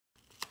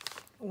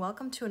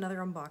Welcome to another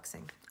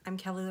unboxing. I'm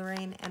Kelly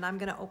Lorraine and I'm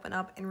going to open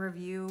up and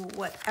review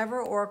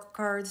whatever oracle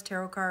cards,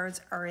 tarot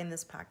cards are in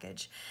this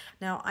package.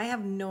 Now, I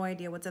have no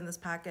idea what's in this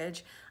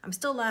package. I'm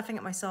still laughing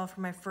at myself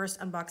from my first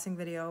unboxing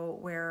video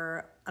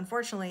where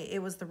unfortunately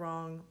it was the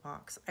wrong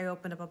box. I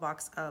opened up a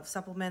box of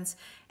supplements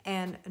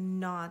and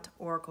not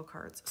oracle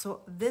cards.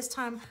 So this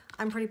time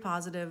I'm pretty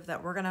positive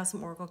that we're going to have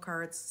some oracle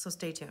cards, so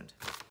stay tuned.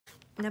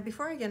 Now,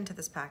 before I get into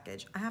this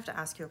package, I have to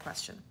ask you a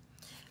question.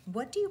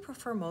 What do you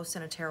prefer most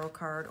in a tarot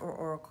card or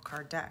oracle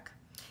card deck?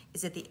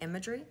 Is it the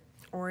imagery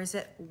or is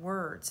it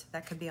words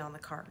that could be on the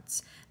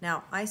cards?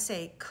 Now, I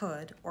say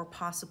could or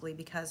possibly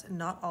because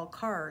not all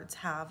cards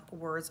have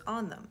words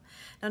on them.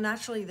 Now,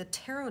 naturally, the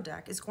tarot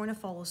deck is going to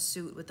follow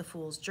suit with the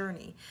Fool's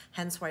Journey.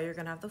 Hence why you're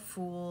going to have the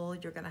Fool,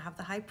 you're going to have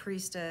the High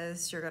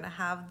Priestess, you're going to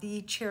have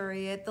the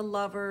Chariot, the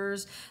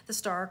Lovers, the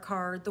Star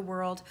card, the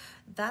World.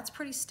 That's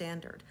pretty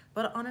standard.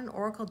 But on an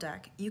oracle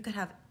deck, you could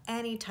have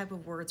any type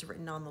of words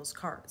written on those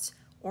cards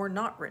or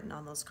not written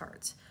on those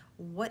cards.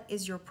 What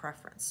is your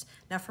preference?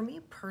 Now, for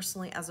me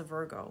personally as a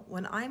Virgo,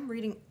 when I'm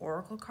reading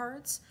oracle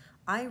cards,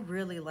 I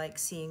really like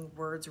seeing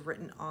words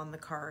written on the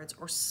cards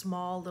or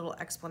small little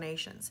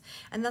explanations.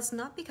 And that's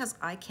not because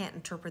I can't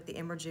interpret the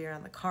imagery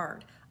on the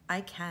card.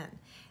 I can.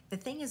 The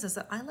thing is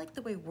that I like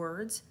the way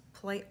words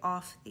play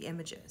off the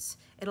images.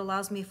 It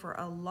allows me for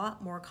a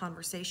lot more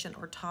conversation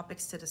or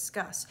topics to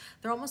discuss.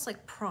 They're almost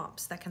like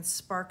prompts that can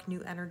spark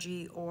new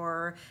energy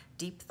or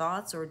deep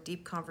thoughts or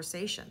deep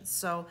conversations.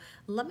 So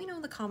let me know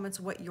in the comments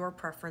what your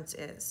preference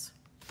is.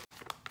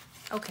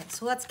 Okay,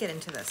 so let's get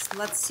into this.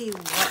 Let's see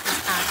what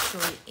is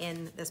actually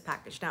in this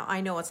package. Now,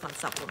 I know it's not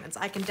supplements.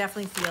 I can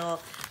definitely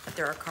feel that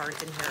there are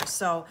cards in here.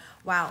 So,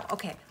 wow,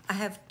 okay. I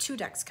have two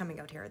decks coming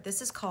out here.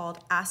 This is called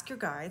Ask Your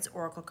Guides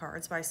Oracle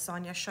Cards by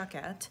Sonia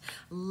Choquette.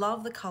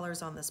 Love the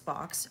colors on this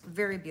box.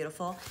 Very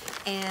beautiful.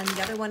 And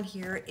the other one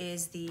here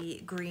is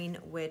the Green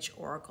Witch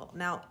Oracle.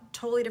 Now,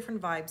 totally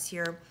different vibes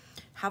here.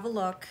 Have a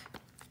look.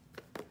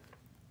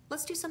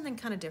 Let's do something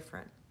kind of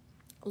different.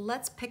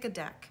 Let's pick a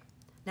deck.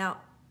 Now,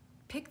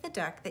 pick the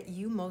deck that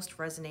you most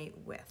resonate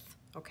with,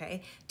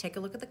 okay? Take a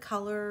look at the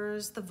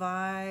colors, the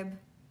vibe,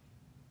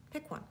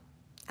 pick one.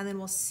 And then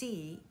we'll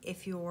see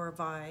if your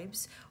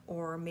vibes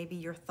or maybe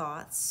your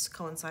thoughts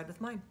coincide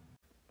with mine.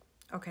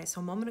 Okay,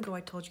 so a moment ago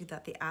I told you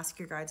that the Ask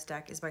Your Guides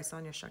deck is by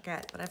Sonia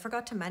Choquette, but I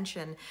forgot to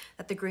mention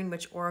that the Green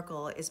Witch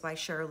Oracle is by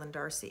Cheralyn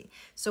Darcey.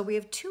 So we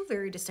have two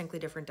very distinctly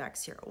different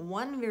decks here.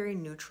 One very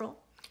neutral,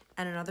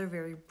 and another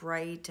very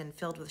bright and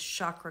filled with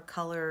chakra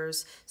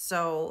colors.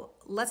 So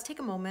let's take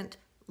a moment,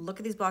 look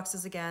at these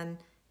boxes again,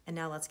 and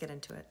now let's get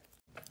into it.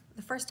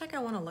 The first deck I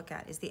want to look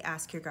at is the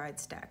Ask Your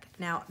Guides deck.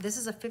 Now, this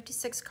is a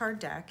 56 card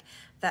deck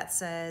that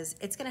says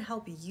it's going to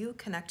help you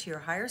connect to your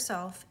higher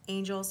self,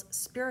 angels,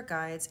 spirit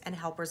guides, and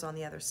helpers on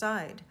the other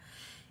side.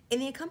 In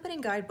the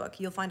accompanying guidebook,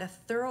 you'll find a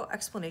thorough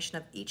explanation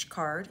of each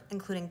card,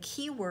 including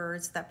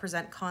keywords that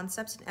present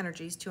concepts and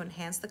energies to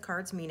enhance the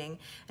card's meaning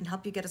and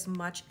help you get as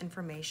much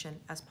information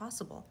as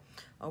possible.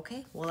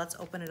 Okay, well, let's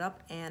open it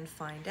up and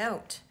find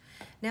out.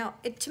 Now,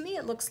 to me,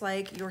 it looks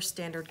like your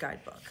standard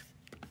guidebook.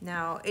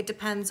 Now, it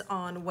depends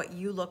on what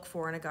you look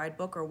for in a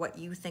guidebook or what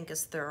you think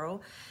is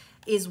thorough.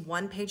 Is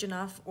one page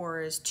enough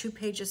or is 2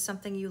 pages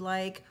something you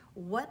like?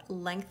 What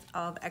length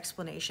of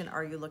explanation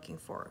are you looking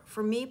for?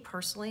 For me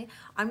personally,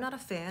 I'm not a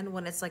fan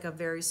when it's like a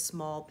very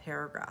small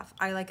paragraph.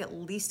 I like at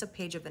least a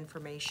page of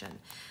information.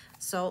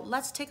 So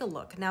let's take a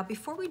look. Now,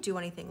 before we do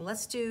anything,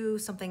 let's do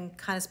something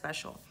kind of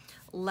special.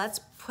 Let's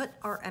put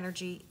our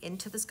energy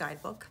into this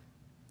guidebook.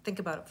 Think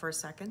about it for a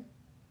second.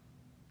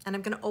 And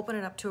I'm going to open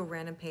it up to a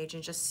random page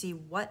and just see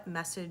what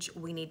message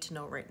we need to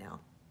know right now.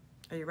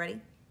 Are you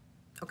ready?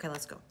 Okay,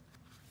 let's go.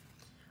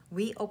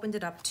 We opened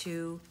it up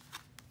to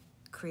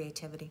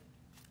creativity.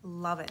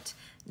 Love it.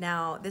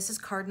 Now, this is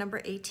card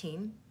number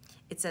 18.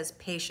 It says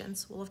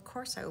patience. Well, of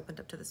course I opened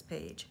up to this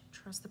page.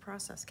 Trust the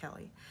process,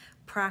 Kelly.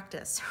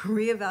 Practice,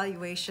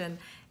 reevaluation,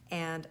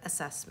 and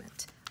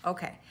assessment.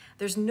 Okay,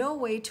 there's no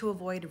way to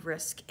avoid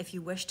risk if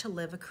you wish to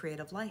live a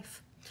creative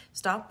life.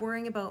 Stop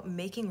worrying about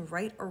making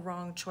right or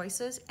wrong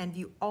choices and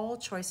view all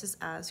choices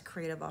as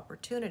creative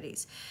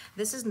opportunities.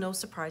 This is no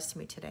surprise to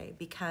me today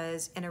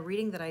because in a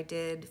reading that I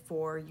did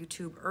for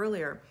YouTube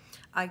earlier,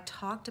 I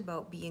talked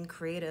about being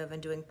creative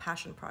and doing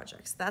passion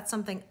projects. That's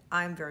something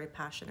I'm very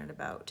passionate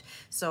about.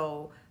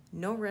 So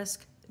no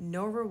risk,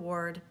 no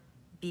reward,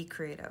 be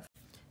creative.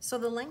 So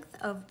the length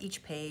of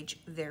each page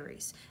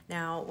varies.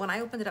 Now, when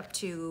I opened it up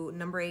to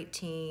number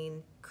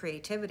 18,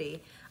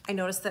 creativity, I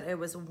noticed that it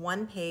was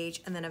one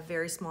page and then a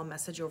very small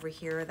message over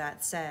here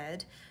that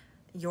said,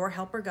 your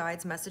helper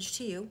guides message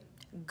to you,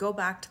 go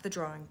back to the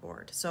drawing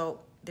board. So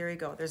there you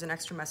go, there's an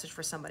extra message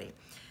for somebody.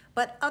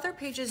 But other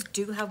pages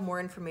do have more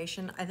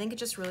information. I think it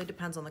just really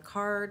depends on the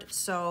card.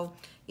 So,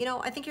 you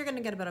know, I think you're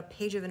gonna get about a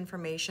page of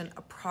information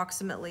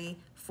approximately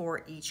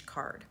for each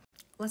card.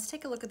 Let's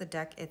take a look at the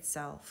deck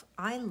itself.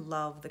 I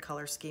love the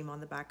color scheme on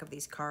the back of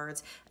these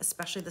cards,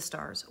 especially the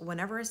stars.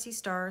 Whenever I see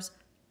stars,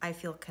 I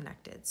feel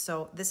connected.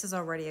 So this is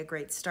already a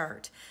great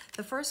start.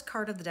 The first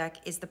card of the deck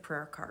is the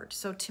prayer card.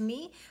 So to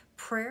me,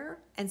 Prayer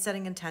and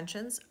setting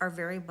intentions are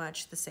very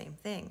much the same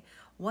thing.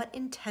 What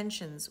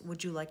intentions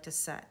would you like to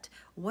set?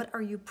 What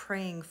are you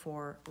praying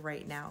for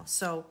right now?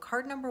 So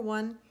card number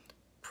one,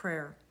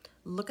 prayer.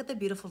 Look at the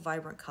beautiful,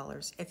 vibrant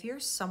colors. If you're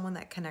someone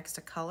that connects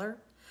to color,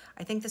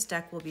 I think this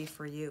deck will be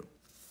for you.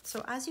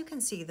 So as you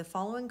can see, the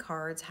following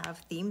cards have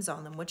themes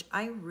on them, which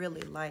I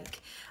really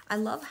like. I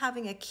love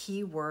having a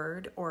key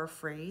word or a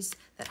phrase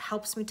that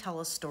helps me tell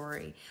a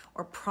story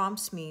or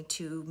prompts me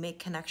to make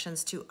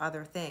connections to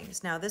other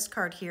things. Now, this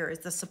card here is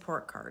the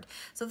support card.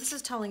 So this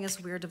is telling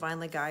us we're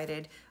divinely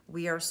guided,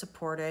 we are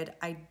supported.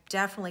 I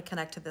definitely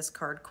connect to this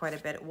card quite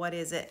a bit. What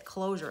is it?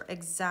 Closure.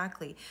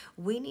 Exactly.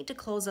 We need to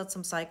close out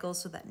some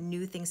cycles so that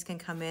new things can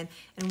come in,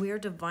 and we are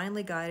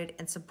divinely guided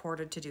and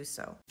supported to do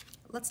so.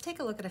 Let's take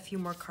a look at a few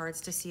more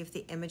cards to see if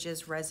the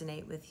images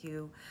resonate with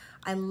you.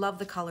 I love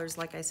the colors,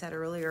 like I said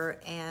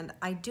earlier, and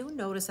I do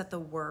notice that the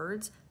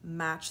words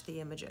match the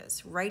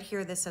images. Right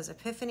here, this says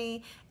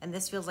epiphany, and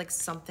this feels like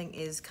something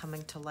is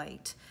coming to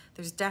light.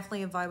 There's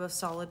definitely a vibe of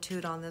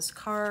solitude on this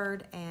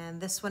card, and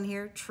this one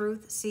here,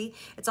 truth. See,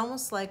 it's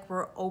almost like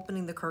we're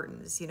opening the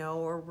curtains, you know,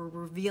 or we're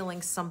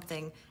revealing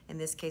something. In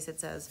this case, it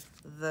says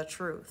the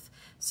truth.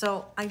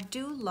 So I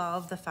do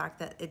love the fact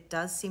that it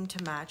does seem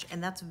to match,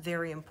 and that's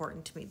very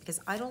important to me because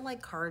I don't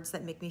like cards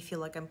that make me feel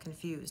like I'm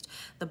confused.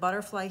 The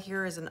butterfly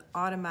here is an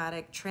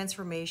automatic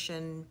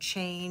transformation,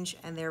 change,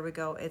 and there we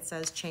go. It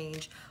says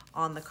change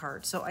on the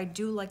card. So I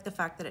do like the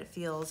fact that it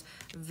feels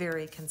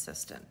very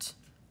consistent.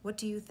 What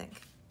do you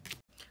think?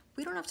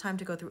 We don't have time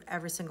to go through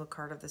every single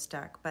card of this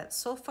deck, but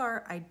so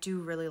far I do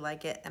really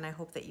like it, and I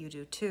hope that you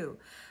do too.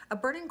 A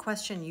burning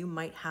question you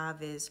might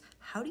have is,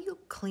 how do you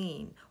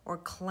clean or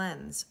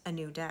cleanse a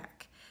new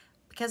deck?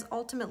 Because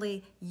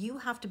ultimately, you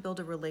have to build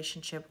a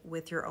relationship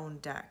with your own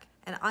deck.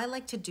 And I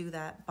like to do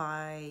that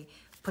by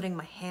putting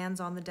my hands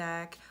on the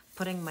deck,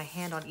 putting my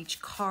hand on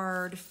each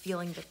card,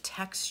 feeling the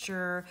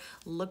texture,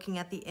 looking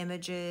at the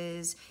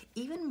images,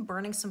 even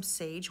burning some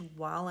sage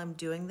while I'm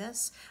doing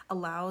this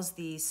allows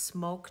the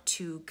smoke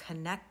to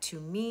connect to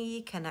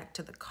me, connect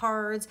to the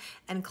cards,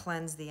 and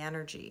cleanse the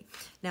energy.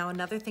 Now,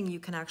 another thing you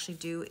can actually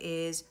do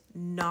is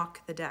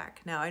knock the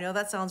deck. Now, I know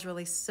that sounds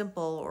really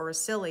simple or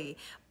silly,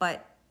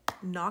 but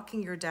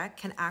knocking your deck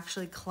can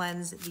actually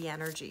cleanse the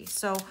energy.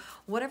 So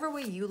whatever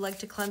way you like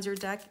to cleanse your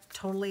deck,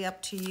 totally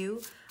up to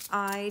you.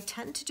 I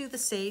tend to do the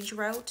sage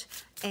route,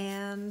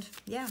 and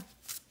yeah,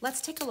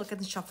 let's take a look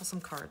and shuffle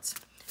some cards.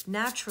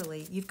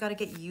 Naturally, you've got to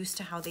get used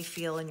to how they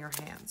feel in your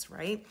hands,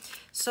 right?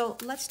 So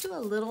let's do a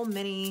little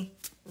mini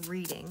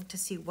reading to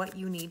see what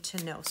you need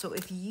to know. So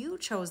if you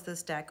chose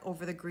this deck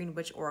over the Green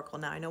Witch Oracle,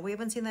 now I know we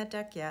haven't seen that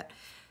deck yet,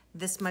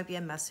 this might be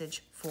a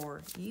message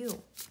for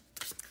you.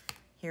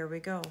 Here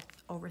we go.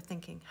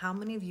 Overthinking. How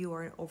many of you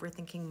are in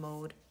overthinking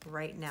mode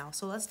right now?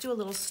 So let's do a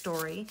little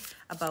story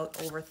about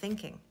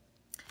overthinking.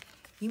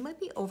 You might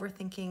be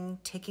overthinking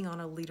taking on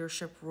a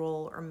leadership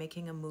role or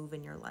making a move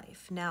in your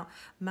life. Now,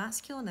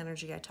 masculine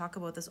energy, I talk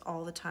about this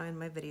all the time in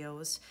my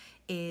videos,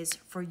 is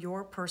for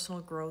your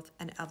personal growth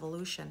and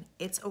evolution.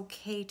 It's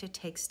okay to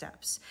take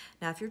steps.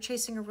 Now, if you're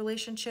chasing a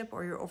relationship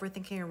or you're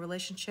overthinking a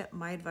relationship,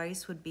 my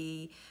advice would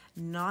be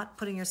not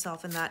putting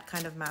yourself in that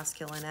kind of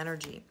masculine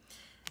energy.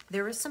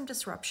 There is some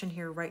disruption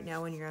here right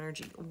now in your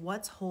energy.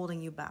 What's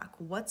holding you back?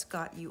 What's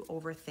got you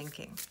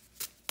overthinking?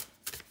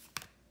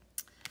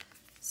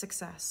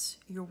 Success.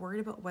 You're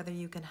worried about whether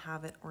you can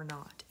have it or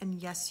not. And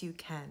yes, you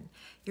can.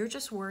 You're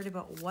just worried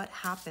about what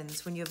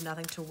happens when you have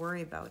nothing to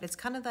worry about. It's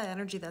kind of that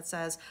energy that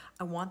says,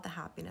 I want the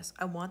happiness.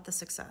 I want the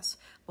success.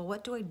 But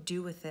what do I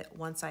do with it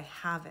once I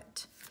have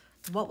it?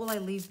 What will I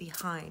leave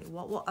behind?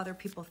 What will other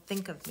people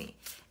think of me?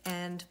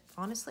 And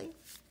honestly,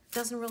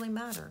 doesn't really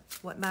matter.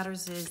 What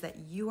matters is that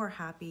you are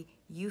happy,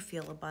 you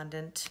feel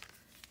abundant,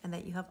 and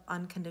that you have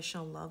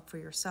unconditional love for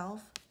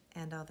yourself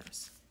and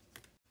others.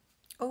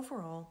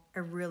 Overall, I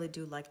really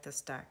do like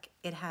this deck.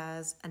 It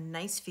has a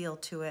nice feel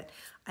to it.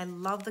 I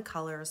love the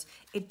colors.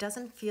 It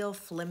doesn't feel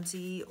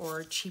flimsy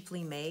or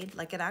cheaply made.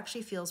 Like, it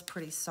actually feels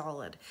pretty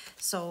solid.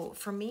 So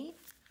for me,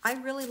 I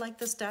really like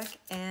this deck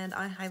and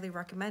I highly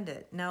recommend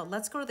it. Now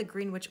let's go to the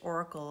Green Witch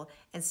Oracle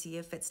and see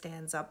if it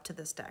stands up to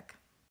this deck.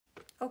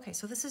 Okay,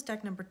 so this is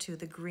deck number 2,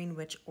 the Green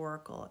Witch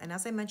Oracle. And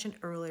as I mentioned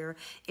earlier,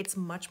 it's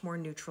much more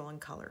neutral in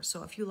color.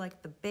 So if you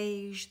like the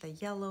beige, the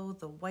yellow,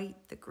 the white,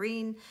 the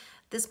green,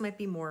 this might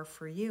be more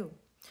for you.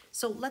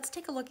 So let's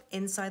take a look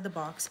inside the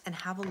box and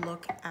have a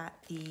look at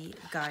the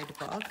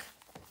guidebook.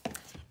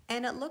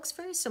 And it looks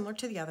very similar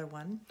to the other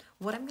one.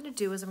 What I'm gonna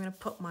do is I'm gonna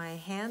put my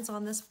hands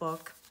on this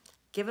book,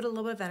 give it a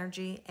little bit of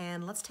energy,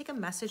 and let's take a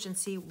message and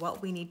see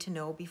what we need to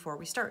know before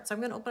we start. So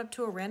I'm gonna open up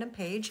to a random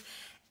page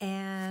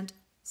and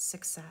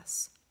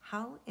success.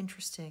 How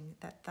interesting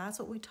that that's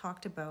what we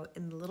talked about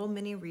in the little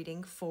mini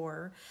reading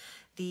for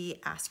the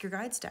Ask Your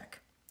Guides deck.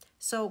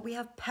 So we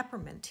have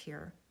peppermint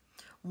here.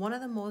 One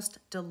of the most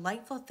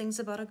delightful things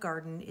about a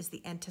garden is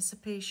the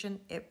anticipation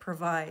it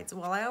provides.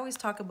 Well, I always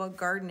talk about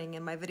gardening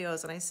in my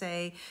videos and I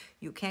say,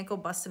 you can't go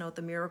busting out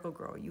the miracle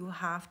grow. You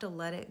have to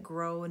let it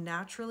grow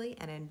naturally,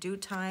 and in due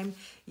time,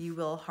 you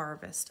will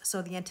harvest.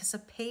 So the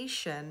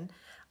anticipation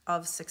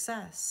of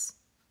success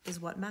is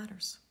what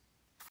matters.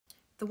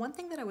 The one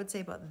thing that I would say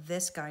about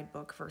this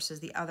guidebook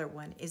versus the other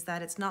one is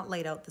that it's not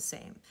laid out the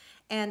same.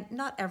 And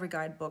not every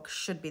guidebook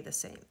should be the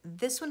same.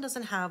 This one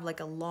doesn't have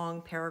like a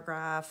long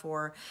paragraph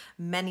or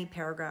many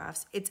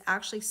paragraphs. It's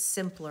actually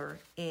simpler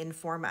in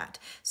format.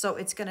 So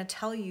it's going to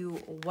tell you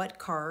what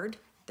card,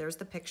 there's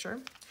the picture,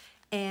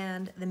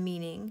 and the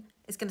meaning.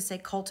 It's going to say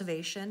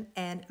cultivation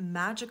and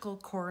magical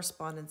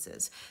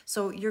correspondences.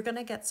 So you're going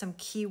to get some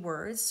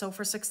keywords. So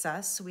for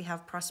success, we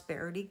have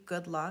prosperity,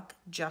 good luck,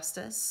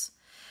 justice.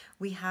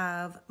 We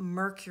have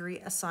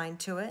Mercury assigned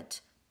to it,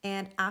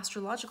 and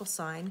astrological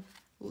sign,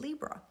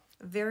 Libra.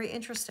 Very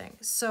interesting.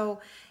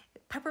 So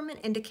peppermint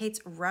indicates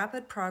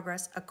rapid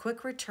progress, a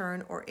quick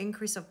return, or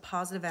increase of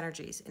positive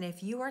energies. And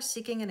if you are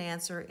seeking an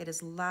answer, it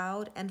is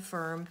loud and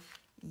firm,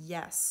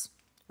 yes.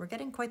 We're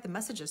getting quite the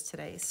messages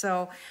today.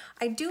 So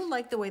I do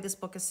like the way this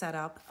book is set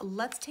up.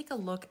 Let's take a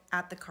look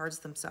at the cards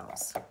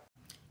themselves.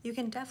 You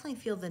can definitely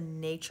feel the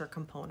nature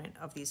component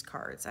of these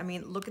cards. I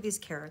mean, look at these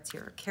carrots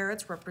here.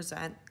 Carrots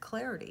represent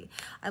clarity.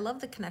 I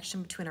love the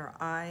connection between our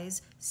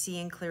eyes,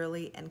 seeing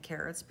clearly, and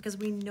carrots because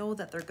we know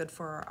that they're good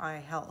for our eye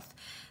health.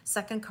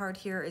 Second card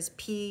here is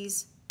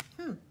peas,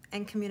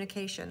 and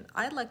communication.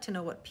 I'd like to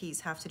know what peas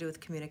have to do with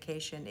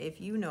communication.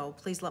 If you know,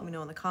 please let me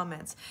know in the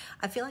comments.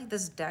 I feel like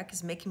this deck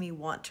is making me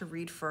want to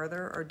read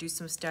further or do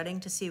some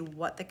studying to see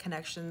what the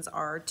connections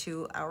are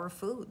to our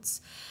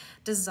foods.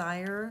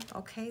 Desire,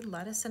 okay,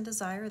 lettuce and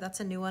desire,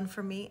 that's a new one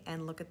for me.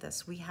 And look at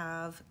this, we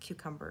have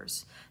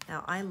cucumbers.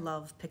 Now, I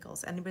love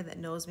pickles. Anybody that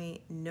knows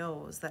me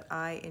knows that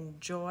I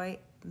enjoy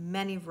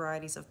many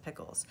varieties of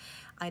pickles.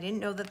 I didn't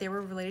know that they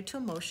were related to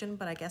emotion,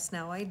 but I guess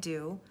now I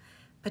do.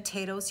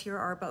 Potatoes here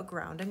are about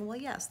grounding. Well,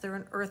 yes, they're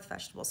an earth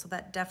vegetable, so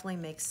that definitely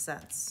makes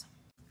sense.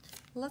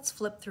 Let's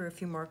flip through a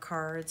few more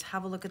cards,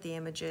 have a look at the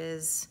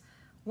images.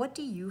 What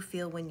do you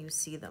feel when you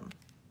see them?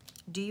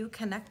 Do you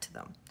connect to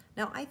them?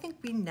 Now, I think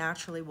we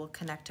naturally will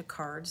connect to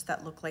cards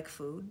that look like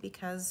food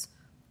because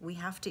we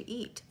have to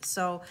eat.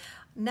 So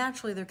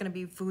naturally, they're going to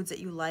be foods that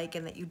you like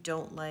and that you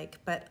don't like.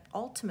 But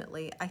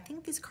ultimately, I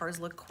think these cards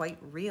look quite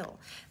real.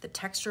 The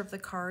texture of the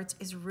cards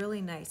is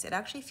really nice. It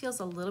actually feels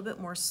a little bit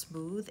more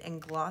smooth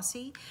and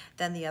glossy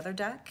than the other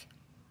deck.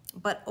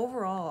 But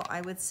overall,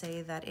 I would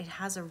say that it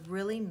has a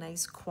really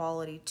nice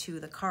quality to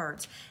the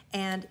cards.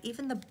 And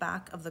even the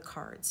back of the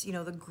cards, you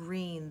know, the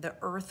green, the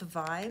earth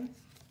vibe,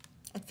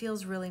 it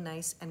feels really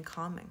nice and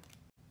calming.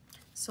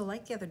 So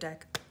like the other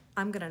deck,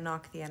 I'm gonna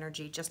knock the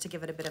energy just to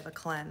give it a bit of a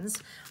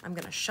cleanse. I'm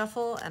gonna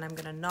shuffle and I'm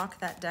gonna knock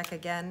that deck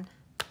again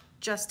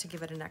just to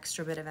give it an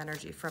extra bit of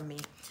energy from me.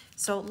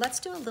 So let's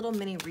do a little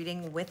mini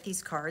reading with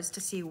these cards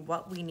to see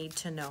what we need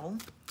to know.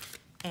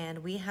 And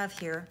we have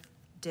here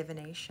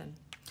divination.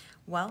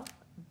 Well,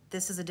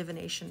 this is a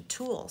divination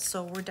tool,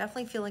 so we're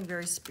definitely feeling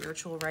very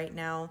spiritual right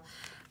now.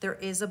 There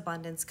is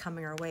abundance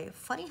coming our way.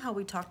 Funny how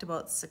we talked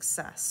about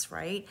success,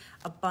 right?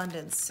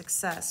 Abundance,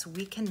 success,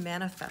 we can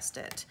manifest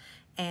it.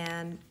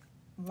 And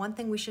one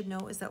thing we should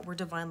know is that we're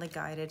divinely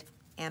guided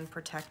and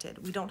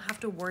protected. We don't have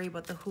to worry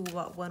about the who,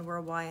 what, when,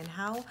 where, why, and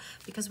how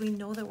because we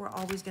know that we're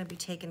always going to be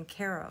taken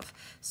care of.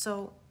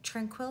 So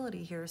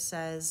tranquility here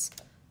says,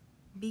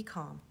 be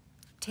calm.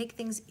 Take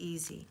things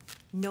easy.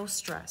 No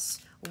stress.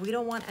 We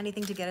don't want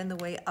anything to get in the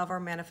way of our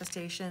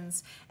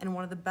manifestations. And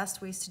one of the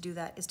best ways to do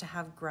that is to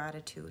have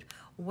gratitude.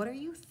 What are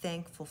you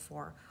thankful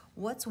for?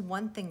 What's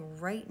one thing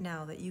right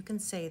now that you can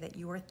say that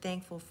you are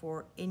thankful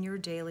for in your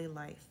daily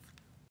life?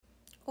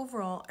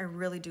 Overall, I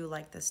really do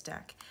like this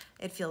deck.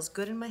 It feels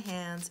good in my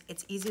hands,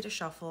 it's easy to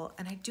shuffle,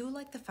 and I do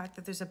like the fact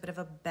that there's a bit of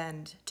a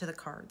bend to the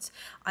cards.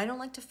 I don't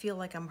like to feel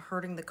like I'm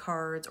hurting the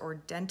cards or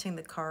denting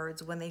the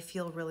cards when they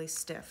feel really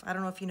stiff. I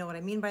don't know if you know what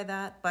I mean by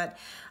that, but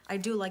I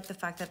do like the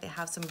fact that they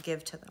have some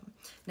give to them.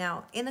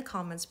 Now, in the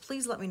comments,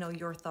 please let me know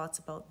your thoughts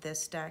about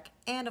this deck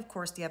and, of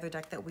course, the other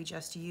deck that we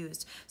just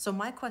used. So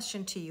my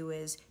question to you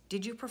is,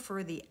 did you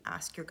prefer the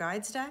Ask Your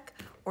Guides deck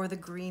or the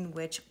Green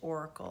Witch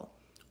Oracle?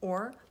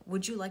 Or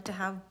would you like to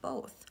have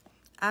both?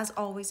 As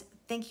always,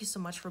 thank you so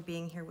much for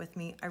being here with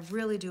me. I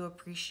really do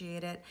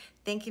appreciate it.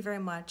 Thank you very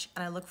much,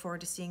 and I look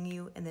forward to seeing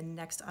you in the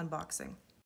next unboxing.